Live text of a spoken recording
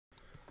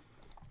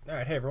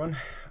Alright, hey everyone.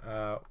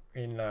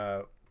 In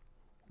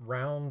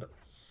round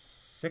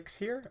 6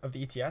 here of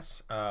the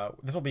ETS.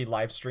 This will be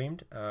live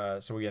streamed,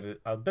 so we get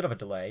a bit of a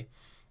delay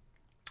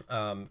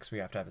because we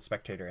have to have the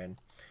spectator in.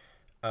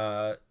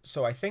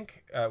 So I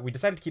think we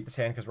decided to keep this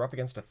hand because we're up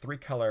against a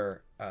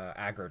 3-color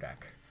aggro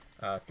deck.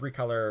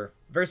 3-color,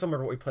 very similar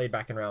to what we played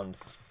back in round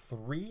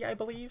 3, I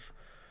believe.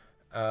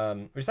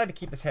 We decided to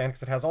keep this hand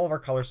because it has all of our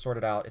colors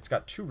sorted out. It's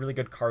got 2 really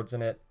good cards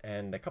in it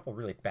and a couple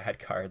really bad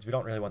cards. We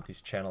don't really want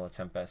these Channel of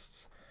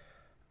Tempests.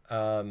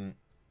 I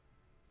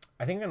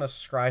think I'm going to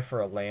scry for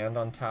a land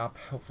on top,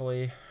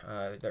 hopefully.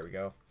 There we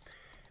go.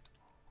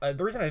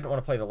 The reason I didn't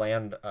want to play the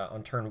land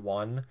on turn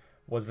 1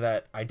 was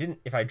that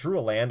if I drew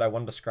a land, I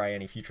wanted to scry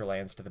any future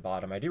lands to the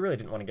bottom. I really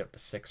didn't want to get up to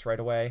 6 right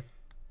away.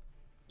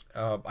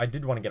 I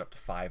did want to get up to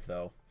 5,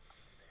 though.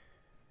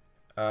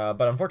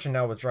 But unfortunately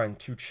now with drawing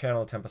 2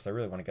 Channel Tempest, I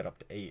really want to get up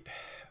to 8.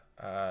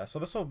 So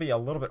this will be a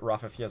little bit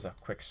rough if he has a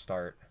quick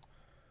start.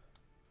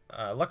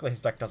 Luckily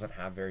his deck doesn't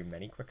have very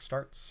many quick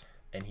starts,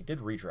 and he did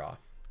redraw.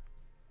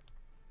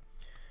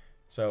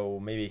 So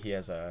maybe he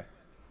has a,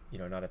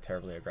 not a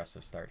terribly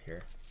aggressive start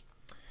here.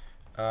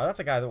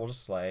 That's a guy that will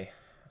just slay.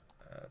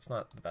 It's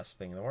not the best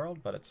thing in the world,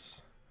 but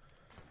it's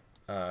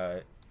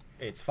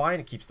fine.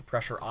 It keeps the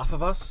pressure off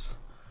of us.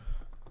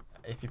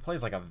 If he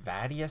plays like a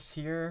Vadius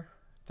here,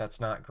 that's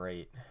not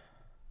great.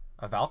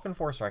 A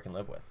Valkenforcer I can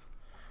live with.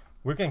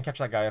 We can catch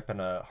that guy up in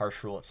a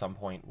harsh rule at some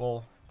point.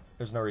 Well,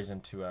 there's no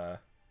reason to...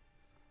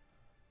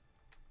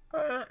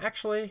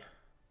 actually,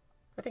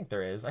 I think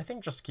there is. I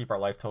think just to keep our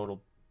life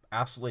total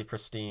absolutely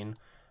pristine,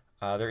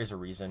 there is a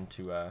reason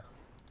to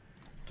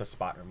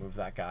spot remove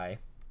that guy.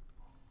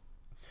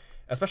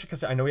 Especially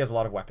because I know he has a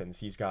lot of weapons.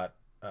 He's got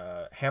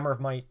Hammer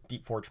of Might,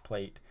 Deep Forge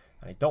Plate,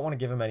 and I don't want to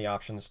give him any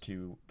options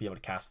to be able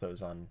to cast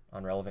those on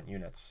relevant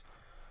units.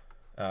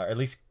 Or at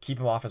least keep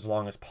him off as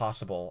long as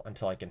possible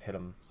until I can hit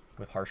him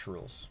with harsh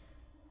rules.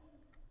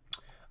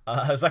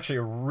 It's actually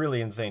a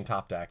really insane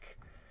top deck.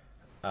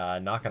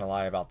 Not going to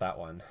lie about that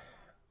one.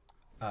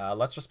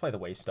 Let's just play the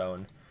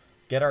Waystone.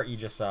 Get our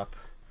Aegis up.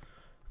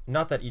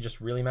 Not that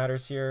Aegis really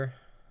matters here.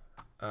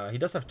 He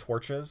does have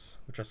torches,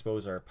 which I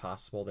suppose are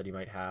possible that he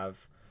might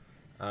have.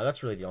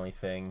 That's really the only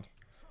thing.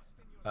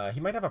 He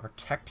might have a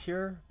Protect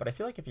here, but I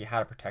feel like if he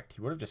had a Protect,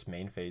 he would have just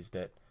main phased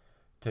it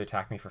to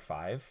attack me for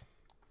 5.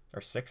 Or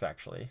 6,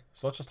 actually.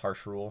 So let's just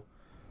Harsh Rule.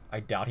 I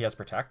doubt he has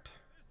Protect.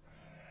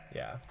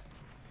 Yeah.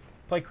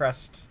 Play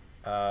Crest.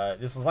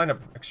 This is lined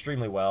up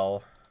extremely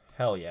well.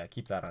 Hell yeah,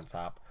 keep that on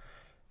top.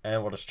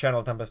 And we'll just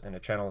Channel Tempest and a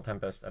Channel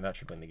Tempest, and that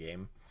should win the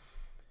game.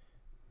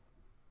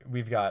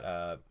 We've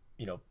got,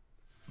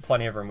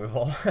 plenty of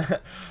removal.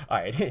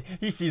 Alright,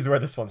 he sees where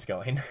this one's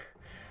going.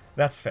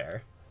 That's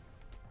fair.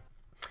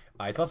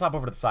 Alright, so let's hop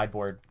over to the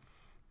sideboard.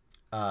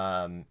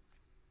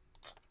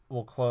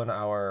 We'll clone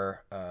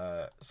our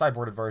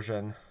sideboarded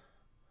version,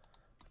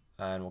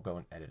 and we'll go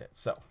and edit it.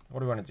 So, what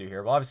do we want to do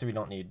here? Well, obviously we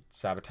don't need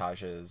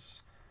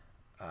sabotages.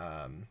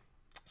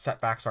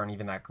 Setbacks aren't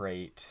even that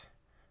great.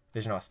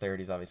 Vision of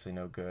Austerity is obviously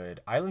no good.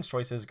 Island's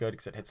Choice is good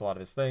because it hits a lot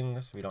of his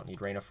things. We don't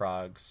need Rain of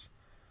Frogs.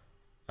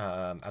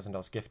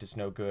 Azendel's Gift is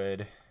no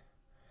good.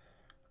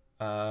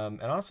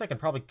 And honestly, I can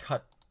probably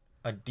cut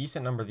a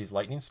decent number of these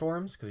Lightning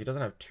Storms because he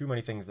doesn't have too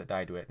many things that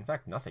die to it. In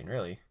fact, nothing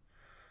really.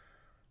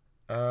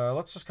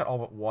 Let's just cut all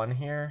but 1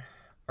 here.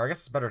 Or I guess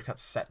it's better to cut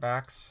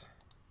Setbacks,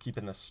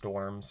 keeping the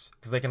Storms,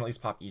 because they can at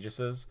least pop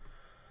Aegises.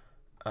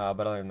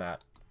 But other than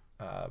that,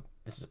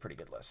 this is a pretty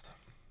good list.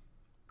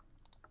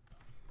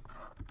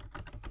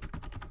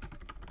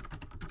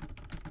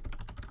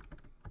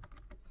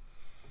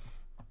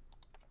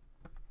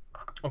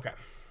 Okay.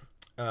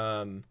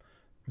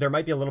 There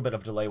might be a little bit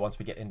of delay once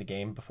we get into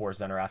game before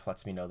Zenarath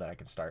lets me know that I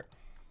can start.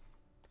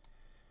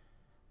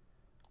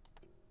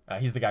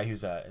 He's the guy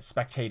who's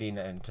spectating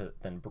and to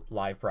then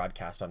live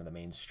broadcast onto the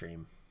main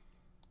stream.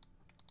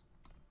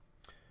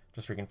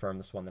 Just reconfirm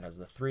this one that has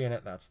the 3 in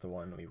it. That's the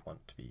one we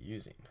want to be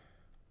using.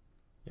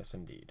 Yes,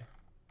 indeed.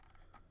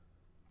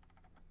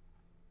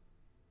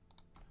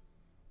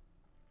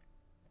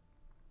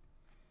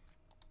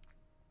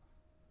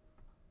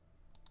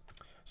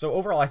 So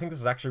overall, I think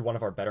this is actually one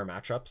of our better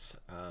matchups.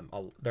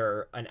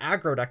 They're an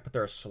aggro deck, but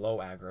they're a slow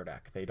aggro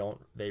deck. They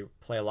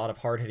play a lot of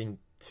hard-hitting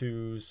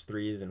 2s,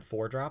 3s, and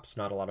 4 drops,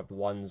 not a lot of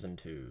 1s and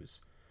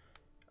 2s.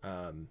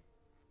 And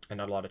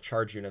not a lot of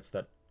charge units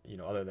that,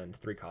 other than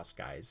 3-cost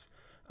guys.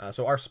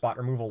 So our spot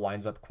removal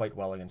lines up quite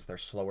well against their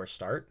slower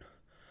start.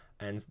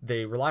 And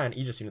they rely on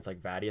Aegis units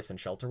like Vadius and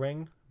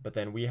Shelterwing, but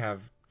then we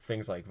have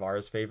things like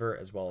Vara's Favor,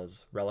 as well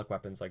as relic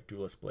weapons like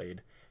Duelist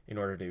Blade, in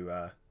order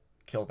to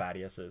kill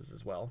Vadiuses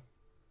as well.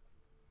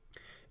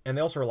 And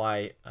they also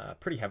rely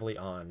pretty heavily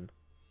on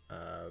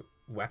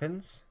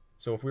weapons.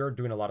 So if we were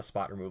doing a lot of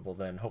spot removal,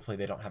 then hopefully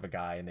they don't have a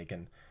guy and they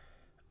can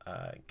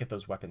get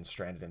those weapons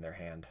stranded in their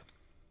hand,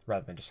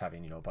 rather than just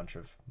having a bunch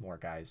of more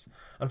guys.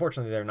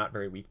 Unfortunately, they're not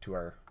very weak to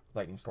our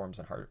Lightning Storms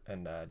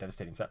and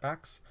Devastating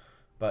Setbacks,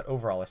 but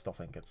overall I still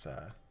think it's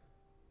a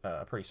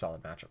pretty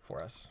solid matchup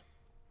for us.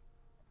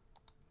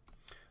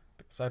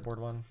 Pick the sideboard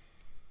one.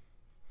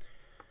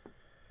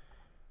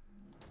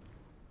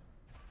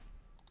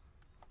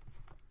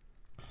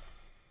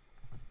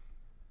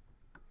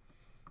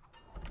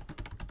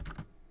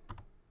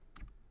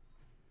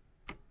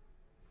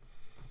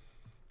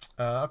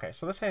 Okay,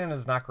 so this hand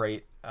is not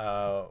great.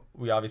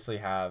 We obviously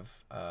have,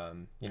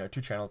 you know,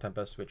 2 Channel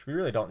Tempests, which we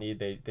really don't need.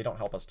 They don't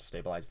help us to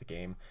stabilize the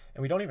game.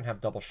 And we don't even have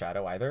Double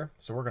Shadow either,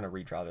 so we're going to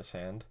redraw this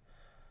hand.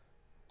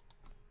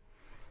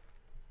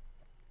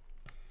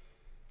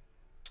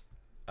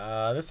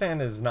 This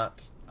hand is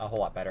not a whole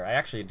lot better. I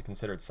actually had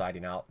considered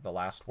siding out the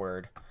last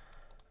word.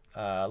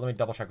 Let me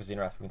double check with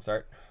Xenowrath. We can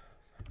start.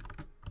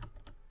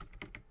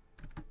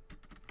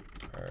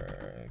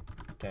 Or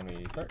can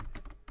we start?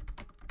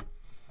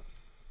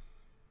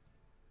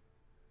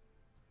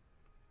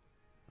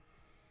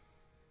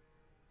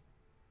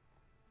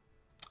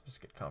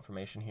 Just get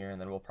confirmation here,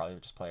 and then we'll probably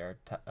just play our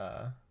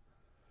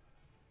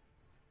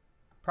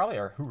probably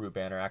our Huru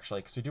banner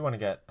actually, because we do want to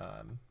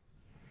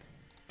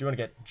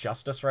get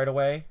Justice right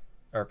away,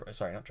 or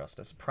sorry, not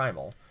Justice,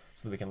 Primal,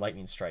 so that we can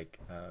Lightning Strike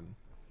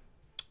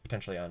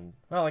potentially on.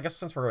 Well, I guess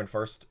since we're going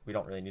first, we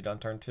don't really need on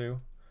turn 2.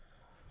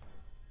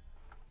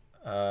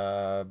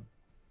 But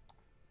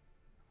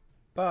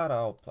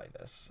I'll play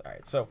this. All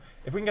right, so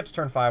if we can get to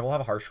turn 5, we'll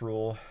have a Harsh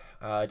Rule.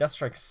 Death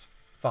Strike's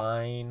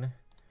fine.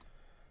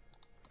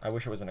 I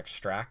wish it was an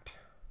Extract,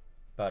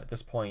 but at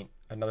this point,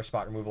 another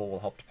spot removal will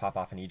help to pop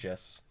off an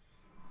Aegis.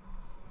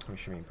 We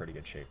should be in pretty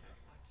good shape.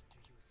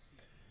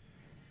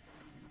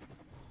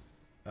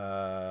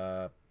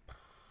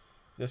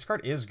 This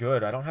card is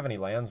good. I don't have any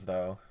lands,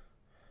 though.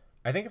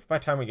 I think if by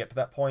the time we get to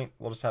that point,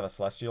 we'll just have a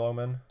Celestial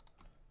Omen.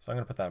 So I'm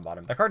going to put that on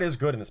bottom. That card is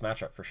good in this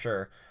matchup, for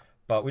sure.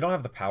 But we don't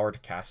have the power to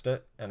cast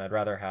it, and I'd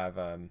rather have,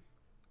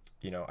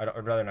 you know,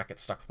 I'd rather not get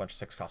stuck with a bunch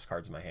of 6-cost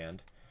cards in my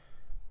hand.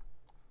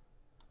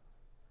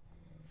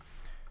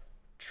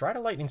 Try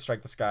to Lightning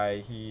Strike this guy.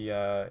 He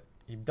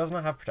does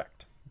not have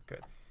Protect.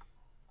 Good.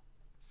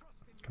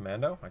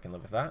 Commando, I can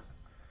live with that.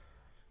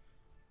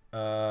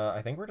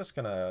 I think we're just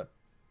gonna...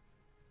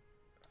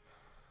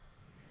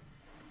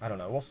 I don't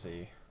know, we'll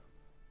see.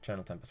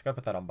 Channel Tempest, gotta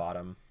put that on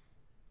bottom.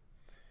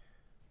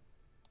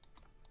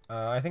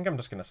 I think I'm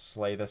just gonna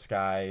slay this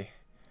guy.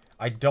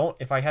 I don't...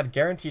 If I had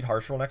guaranteed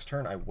Harsh Rule next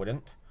turn, I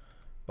wouldn't.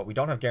 But we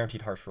don't have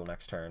guaranteed Harsh Rule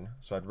next turn,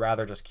 so I'd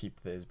rather just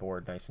keep his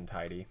board nice and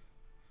tidy.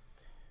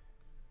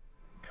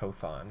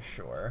 Kothon,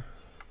 sure.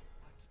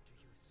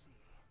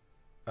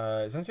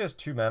 Since he has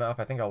 2 mana up,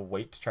 I think I'll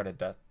wait to try to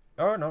death...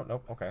 Oh, no,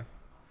 nope, okay.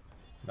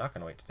 Not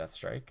gonna wait to Death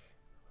Strike.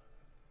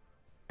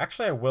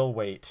 Actually, I will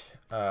wait,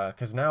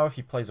 because now if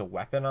he plays a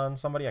weapon on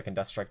somebody, I can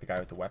Death Strike the guy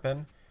with the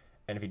weapon.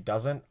 And if he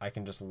doesn't, I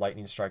can just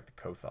Lightning Strike the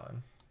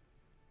Kothon,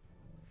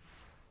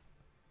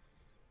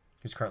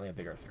 who's currently a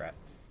bigger threat.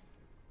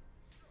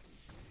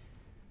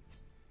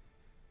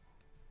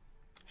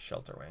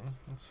 Shelter Wing,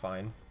 that's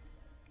fine.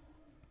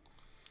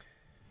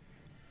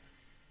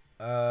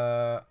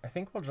 I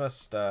think we'll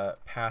just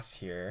pass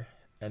here,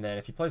 and then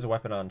if he plays a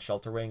weapon on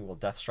Shelter Wing, we'll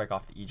Death Strike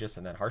off the Aegis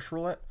and then Harsh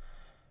Rule it.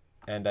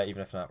 And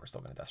even if not, we're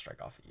still going to Death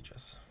Strike off the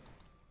Aegis.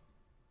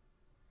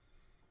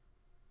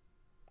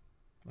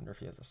 Wonder if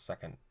he has a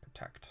second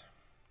Protect.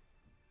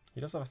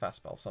 He does have a fast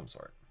spell of some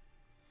sort.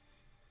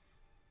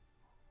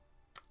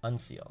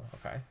 Unseal,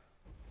 okay.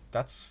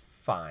 That's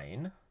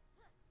fine.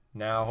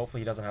 Now,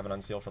 hopefully he doesn't have an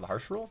Unseal for the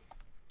Harsh Rule.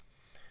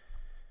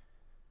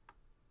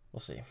 We'll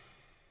see.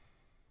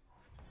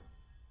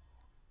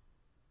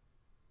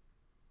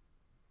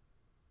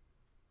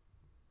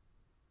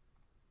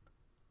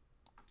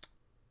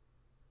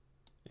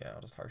 Yeah,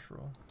 I'll just Harsh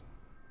Rule.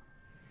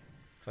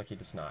 Looks like he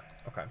does not.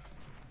 Okay.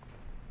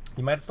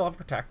 He might still have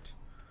Protect.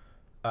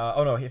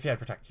 Oh no, if he had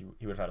Protect,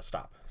 he would have had a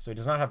stop. So he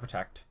does not have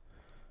Protect.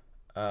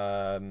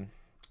 I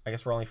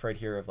guess we're only afraid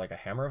here of like a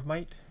Hammer of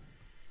Might.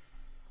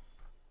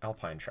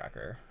 Alpine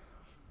Tracker.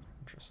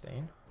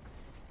 Interesting.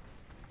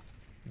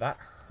 That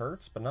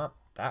hurts, but not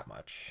that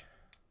much.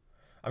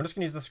 I'm just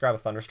going to use this to grab a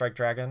Thunderstrike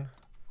Dragon,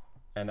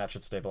 and that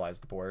should stabilize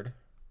the board.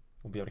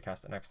 We'll be able to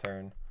cast it next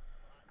turn.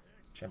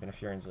 Champion of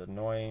Fury is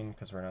annoying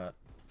because we're not...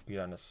 We get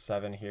down to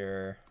 7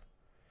 here.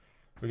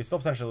 We could still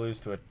potentially lose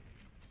to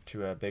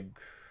a big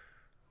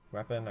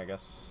weapon, I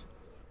guess.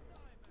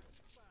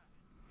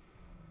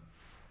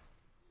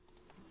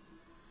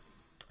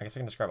 I guess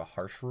I can just grab a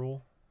Harsh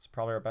Rule. It's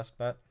probably our best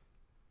bet.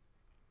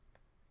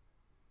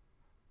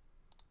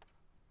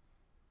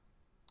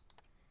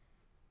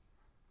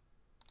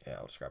 Yeah,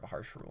 I'll just grab a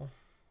Harsh Rule.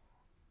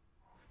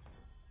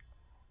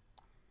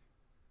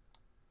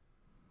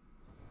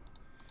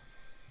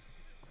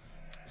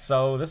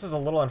 So this is a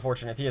little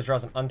unfortunate. If he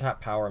draws an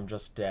untapped power, I'm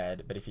just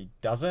dead. But if he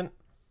doesn't,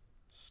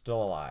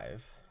 still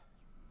alive.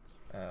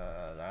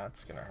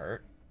 That's gonna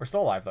hurt. We're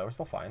still alive though. We're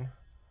still fine.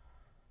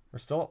 We're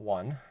still at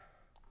 1.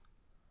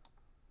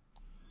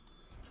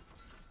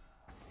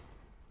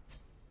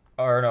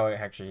 Or no,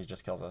 actually he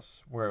just kills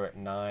us. We're at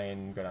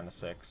 9, go down to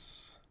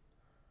 6.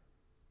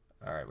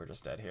 Alright, we're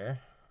just dead here.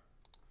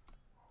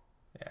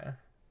 Yeah.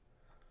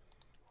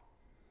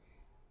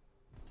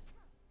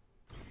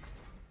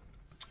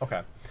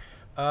 Okay.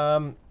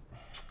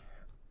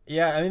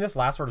 Yeah, I mean, this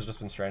last word has just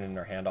been stranded in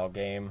our hand all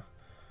game.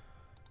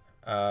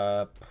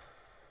 I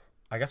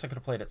guess I could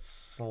have played it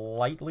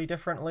slightly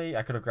differently.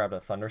 I could have grabbed a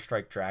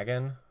Thunderstrike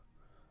Dragon.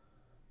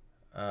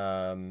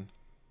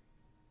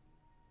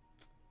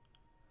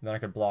 And then I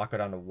could block it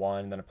down to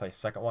 1, then I play a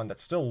second one. That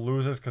still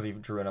loses because he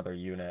drew another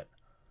unit.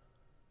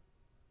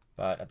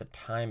 But at the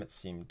time, it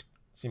seemed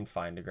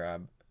fine to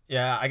grab.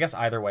 Yeah, I guess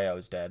either way I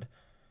was dead.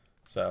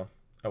 So,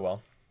 oh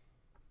well.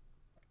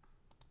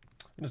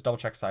 Just double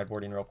check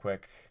sideboarding real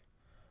quick.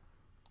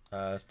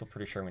 Still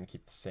pretty sure I'm going to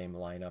keep the same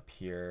lineup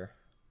here.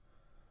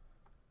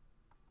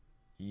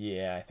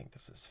 Yeah, I think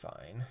this is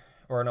fine.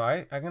 Or no,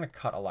 I'm going to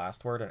cut a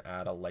last word and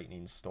add a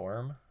Lightning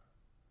Storm.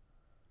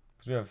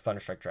 Because we have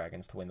Thunderstrike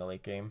Dragons to win the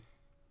late game.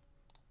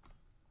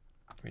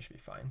 We should be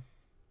fine.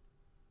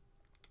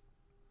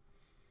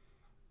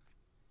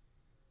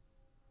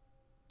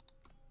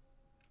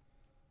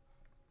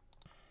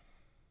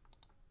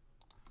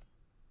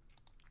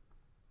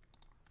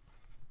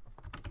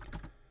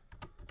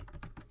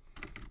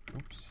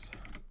 Oops.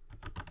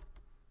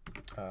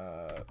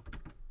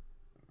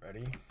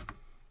 Ready?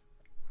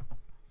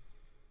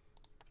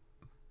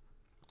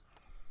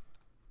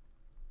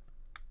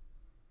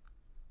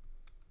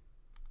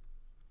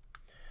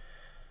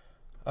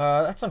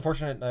 That's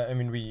unfortunate. I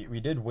mean, we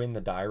did win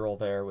the die roll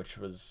there, which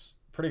was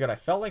pretty good. I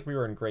felt like we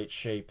were in great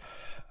shape.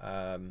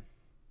 But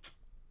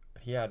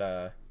he had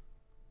a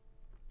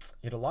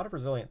lot of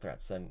resilient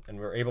threats, and we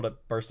were able to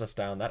burst us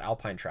down. That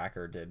Alpine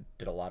Tracker did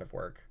a lot of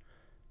work.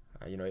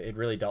 You know, it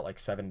really dealt like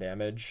 7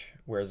 damage,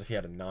 whereas if he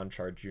had a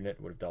non-charged unit,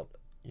 it would have dealt,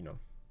 you know,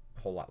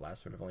 a whole lot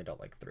less. Would have only dealt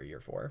like 3 or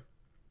 4,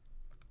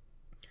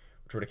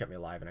 which would have kept me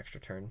alive an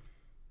extra turn.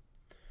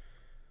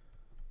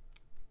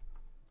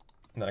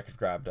 And then I could have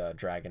grabbed a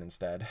dragon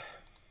instead.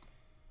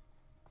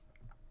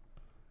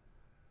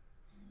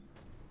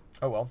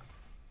 Oh well.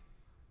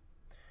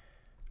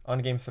 On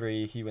game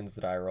 3, he wins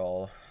the die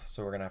roll,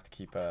 so we're gonna have to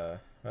keep well,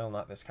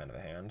 not this kind of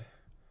a hand.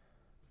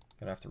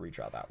 Gonna have to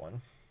redraw that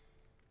one.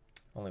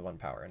 Only 1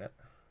 power in it.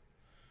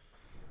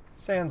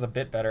 Sand's a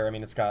bit better. I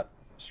mean, it's got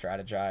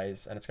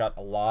strategize, and it's got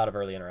a lot of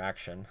early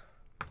interaction.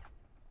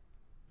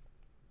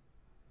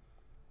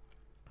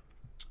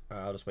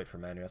 I'll just wait for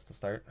Manuus to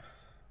start.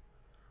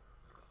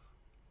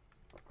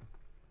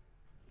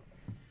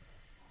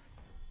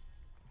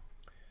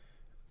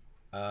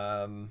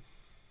 I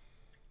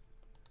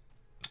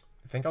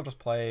think I'll just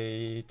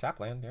play tap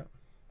land, yeah.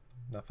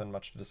 Nothing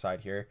much to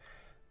decide here.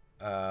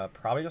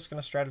 Probably just going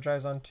to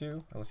strategize on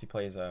 2, unless he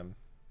plays, I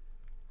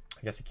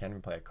guess he can't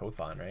even play a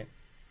Kothon, right?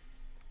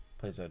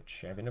 Plays a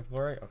Champion of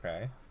Glory?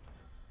 Okay.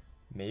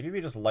 Maybe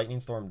we just Lightning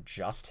Storm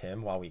just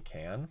him while we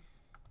can.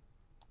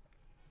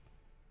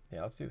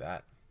 Yeah, let's do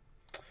that.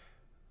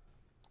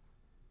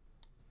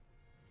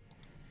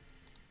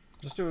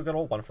 Just do a good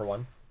old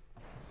 1-for-1.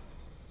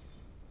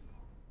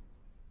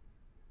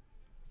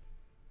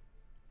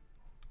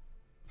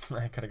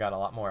 I could have got a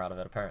lot more out of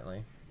it,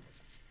 apparently.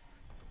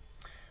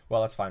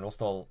 Well, that's fine. We'll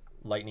still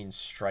Lightning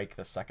Strike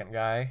the second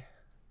guy.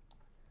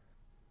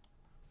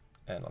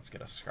 And let's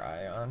get a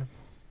Scry on.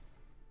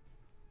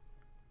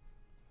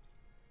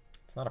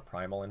 It's not a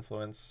Primal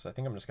Influence. I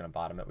think I'm just going to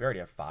bottom it. We already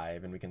have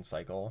 5, and we can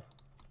cycle.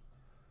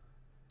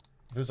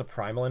 If it was a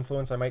Primal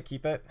Influence, I might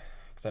keep it,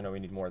 because I know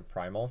we need more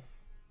Primal.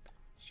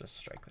 Let's just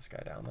strike this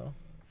guy down, though.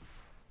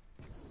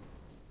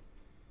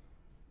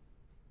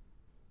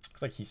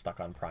 Looks like he's stuck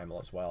on Primal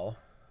as well.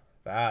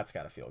 That's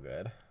got to feel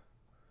good.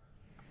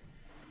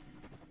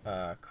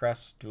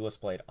 Crest Duelist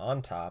Blade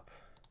on top.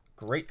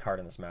 Great card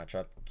in this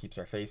matchup. Keeps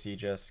our face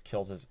Aegis,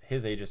 kills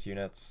his Aegis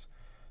units,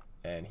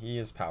 and he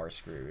is power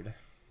screwed.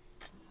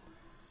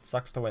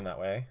 Sucks to win that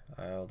way.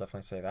 I'll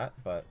definitely say that,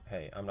 but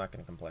hey, I'm not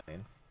going to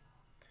complain.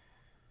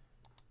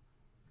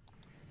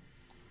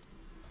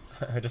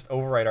 Just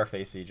overwrite our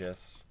face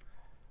Aegis,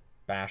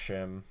 bash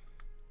him,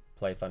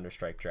 play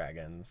Thunderstrike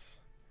Dragons.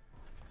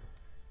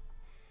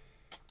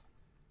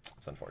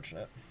 It's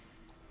unfortunate.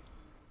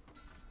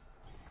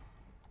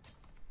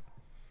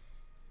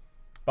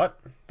 But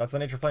that's the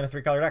nature of playing a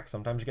 3-color deck.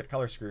 Sometimes you get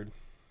color screwed.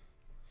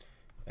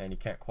 And you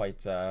can't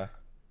quite,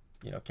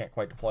 you know, can't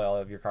quite deploy all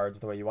of your cards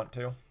the way you want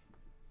to.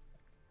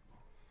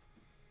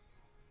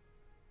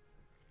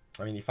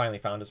 I mean, he finally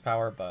found his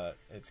power, but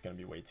it's going to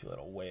be way too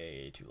little,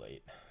 way too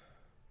late.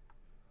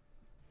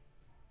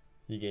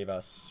 He gave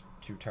us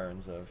 2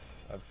 turns of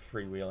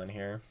freewheeling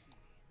here.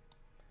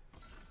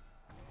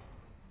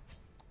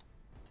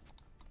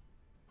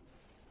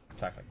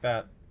 Attack like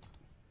that,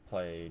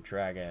 play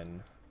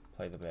dragon,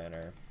 play the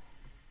banner,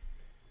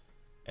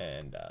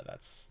 and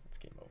that's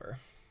game over.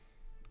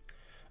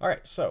 All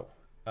right, so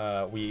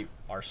we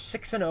are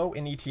 6-0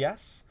 in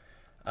ETS.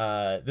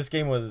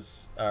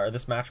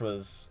 This match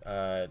was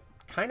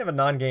kind of a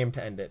non-game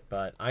to end it,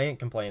 but I ain't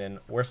complaining.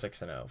 We're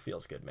 6-0.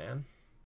 Feels good, man.